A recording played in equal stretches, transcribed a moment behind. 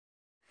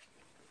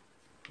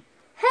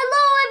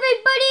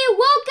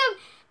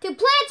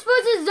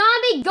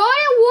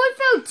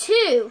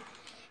2.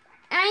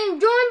 I am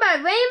joined by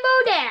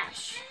Rainbow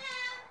Dash.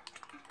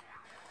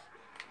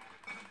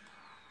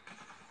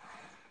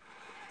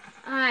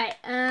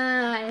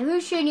 Alright,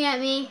 who's shooting at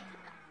me?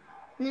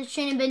 This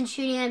shouldn't have been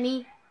shooting at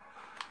me.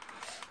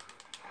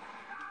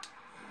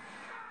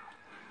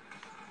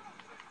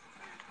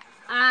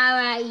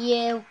 Alright,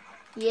 you.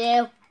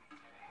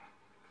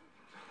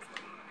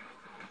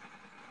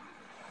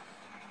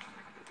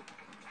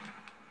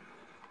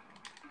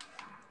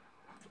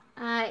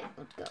 Alright,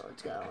 let's go.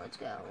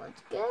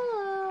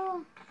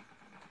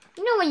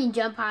 You know when you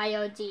jump high,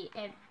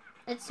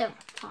 it's so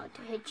hard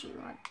to hit you.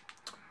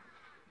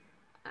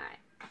 Alright.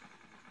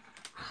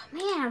 Oh,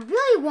 man, I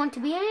really want to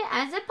be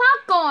as a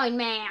popcorn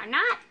man,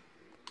 not...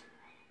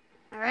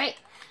 Alright.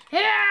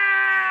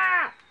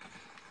 Yeah!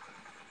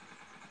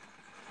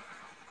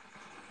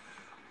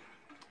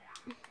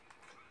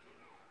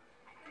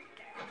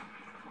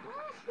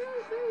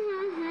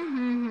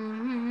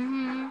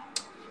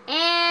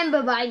 And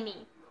bye-bye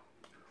me.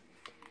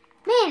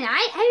 Man,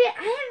 I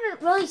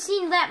haven't really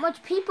seen that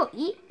much people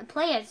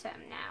play as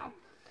them now.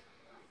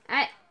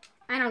 I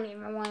don't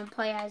even want to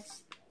play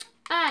as...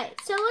 Alright,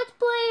 so let's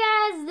play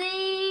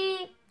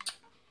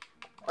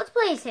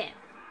as him.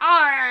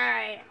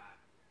 Alright.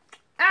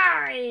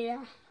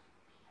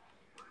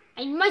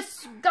 I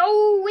must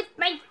go with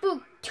my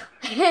foot.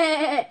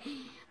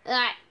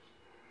 Alright.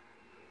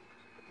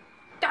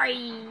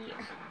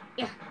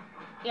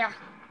 Yeah.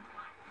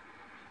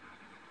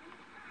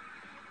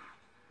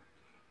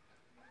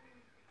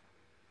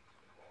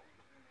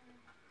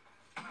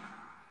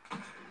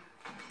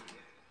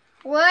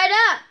 What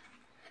up?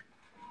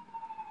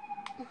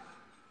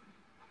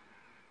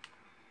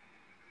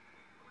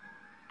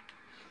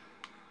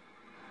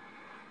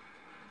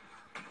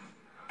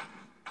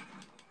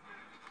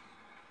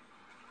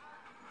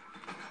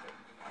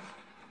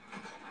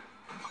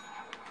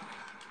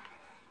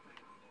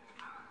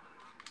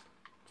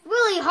 It's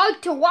really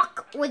hard to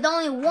walk with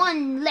only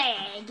one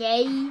leg,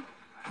 eh?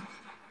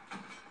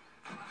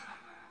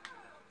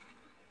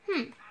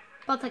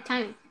 About that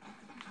timing.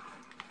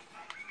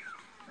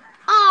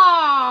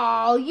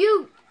 Oh,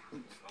 you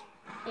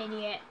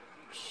idiot.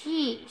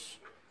 Sheesh.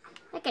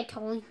 That guy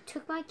totally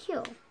took my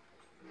kill.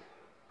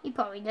 He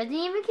probably doesn't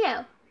even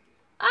kill.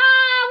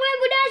 Ah,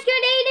 Rainbow Dash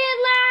got 8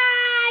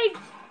 lives!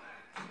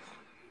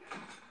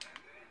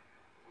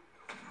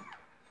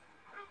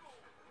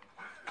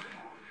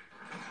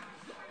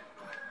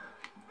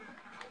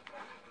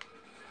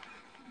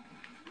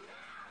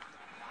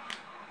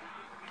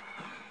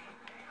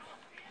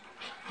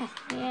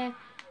 Yeah.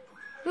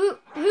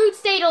 Who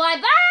stayed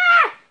alive?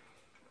 Ah!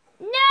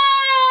 No!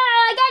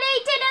 I got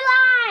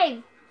 18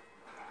 alive!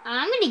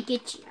 I'm gonna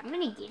get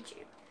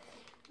you.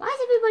 Why is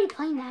everybody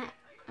playing that?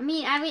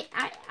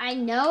 I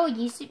know it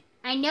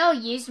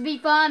used to be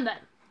fun, but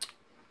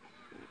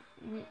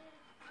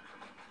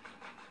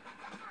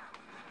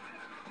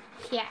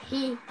yeah,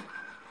 Berry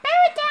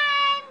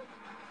time!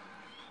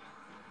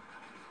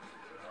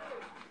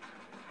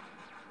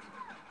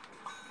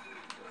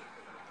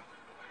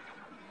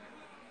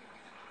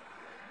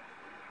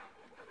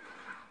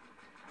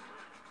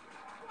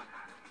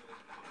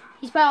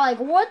 He's probably like,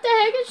 what the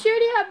heck is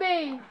shooting at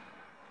me?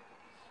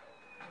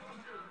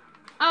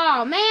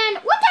 Oh, man.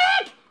 What the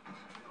heck?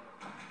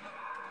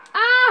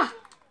 Ah,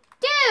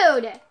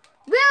 dude.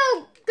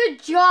 Real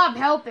good job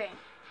helping.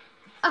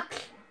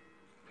 Okay.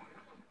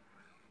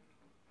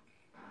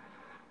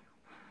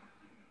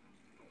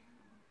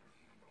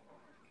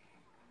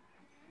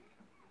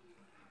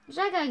 Is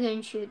that guy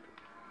gonna shoot?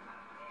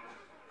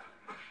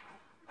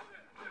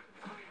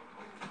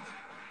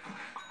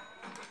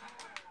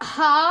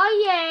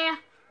 Oh, yeah.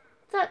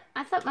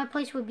 I thought my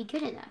place would be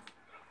good enough.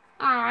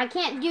 Oh, I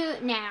can't do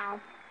it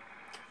now.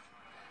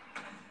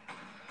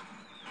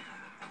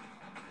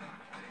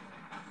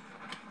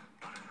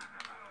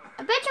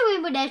 I bet you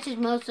Rainbow Dash is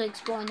mostly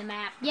exploring the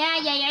map. Yeah.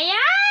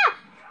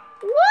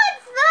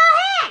 What the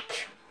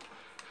heck?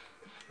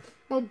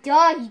 Well,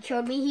 duh, he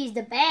told me he's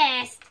the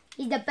best.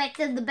 He's the best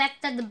of the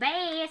best of the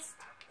best.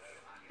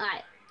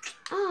 Alright.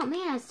 Oh,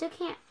 man, I still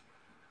can't.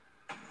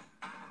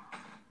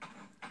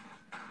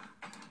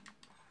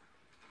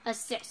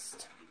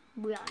 Assist.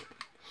 Run.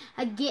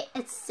 I get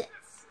assist.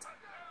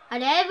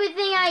 On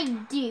everything I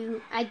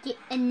do, I get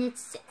an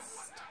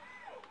assist.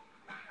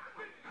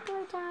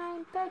 Power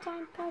time.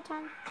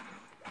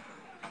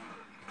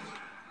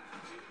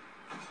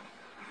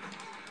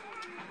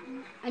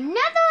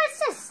 Another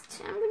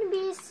assist. I'm gonna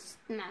be assist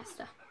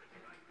master.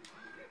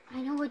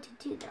 I know what to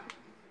do though.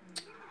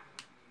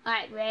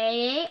 Alright,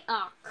 ready?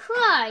 Oh,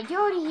 Clyde,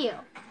 you're already here.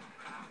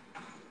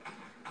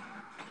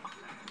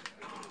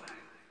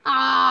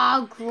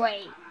 Oh,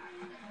 great.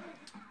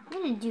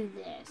 I'm gonna do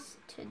this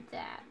to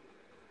that.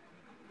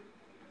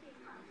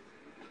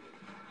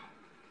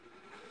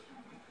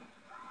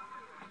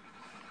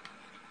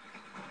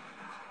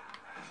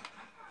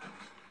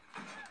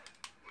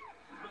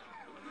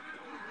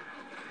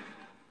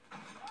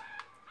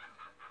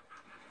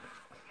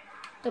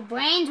 The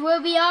brains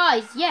will be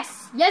eyes.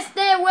 Yes,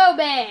 there will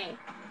be.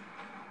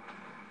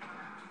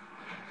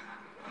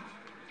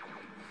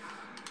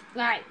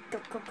 Alright,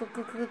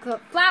 go.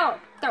 Flower,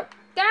 go.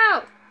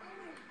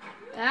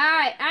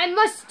 Alright, I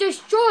must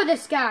destroy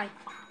this guy.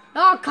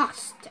 At all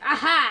cost.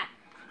 Aha.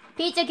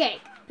 Pizza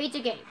cake.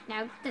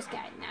 Now this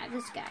guy.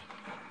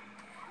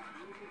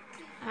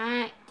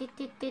 Alright.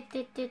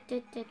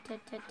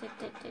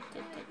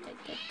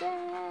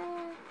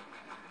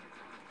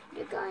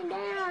 You're going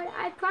down.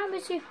 I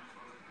promise you.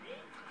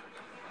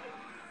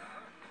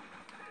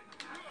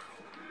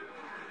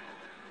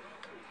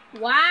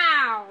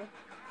 Wow.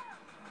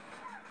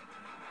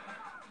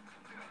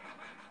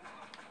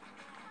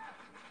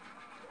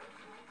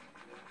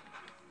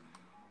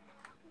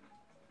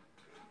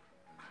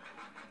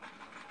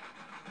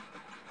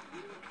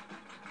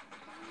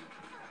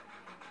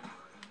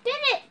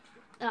 Did it?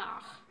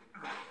 Oh.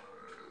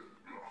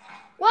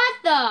 What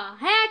the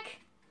heck?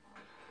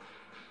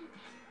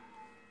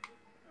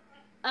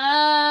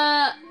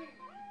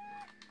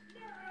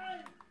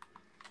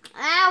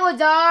 That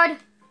was odd.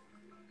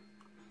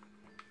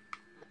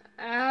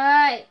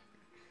 Alright.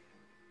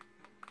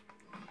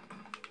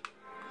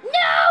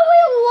 No,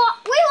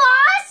 we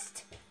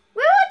lost?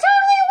 We were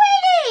totally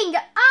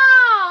winning.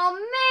 Oh,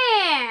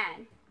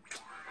 man.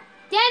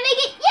 Did I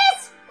make it? Yes,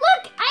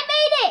 look, I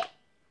made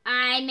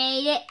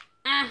it.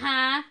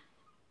 Uh-huh.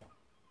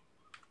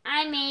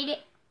 I made it.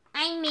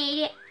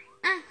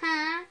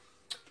 Uh-huh.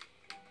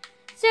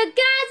 So,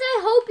 guys, I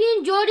hope you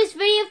enjoyed this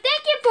video.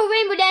 Thank you for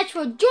Rainbow Dash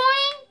for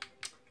joining.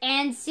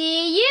 And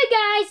see you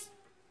guys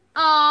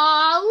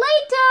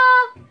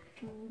later.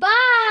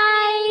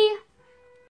 Bye.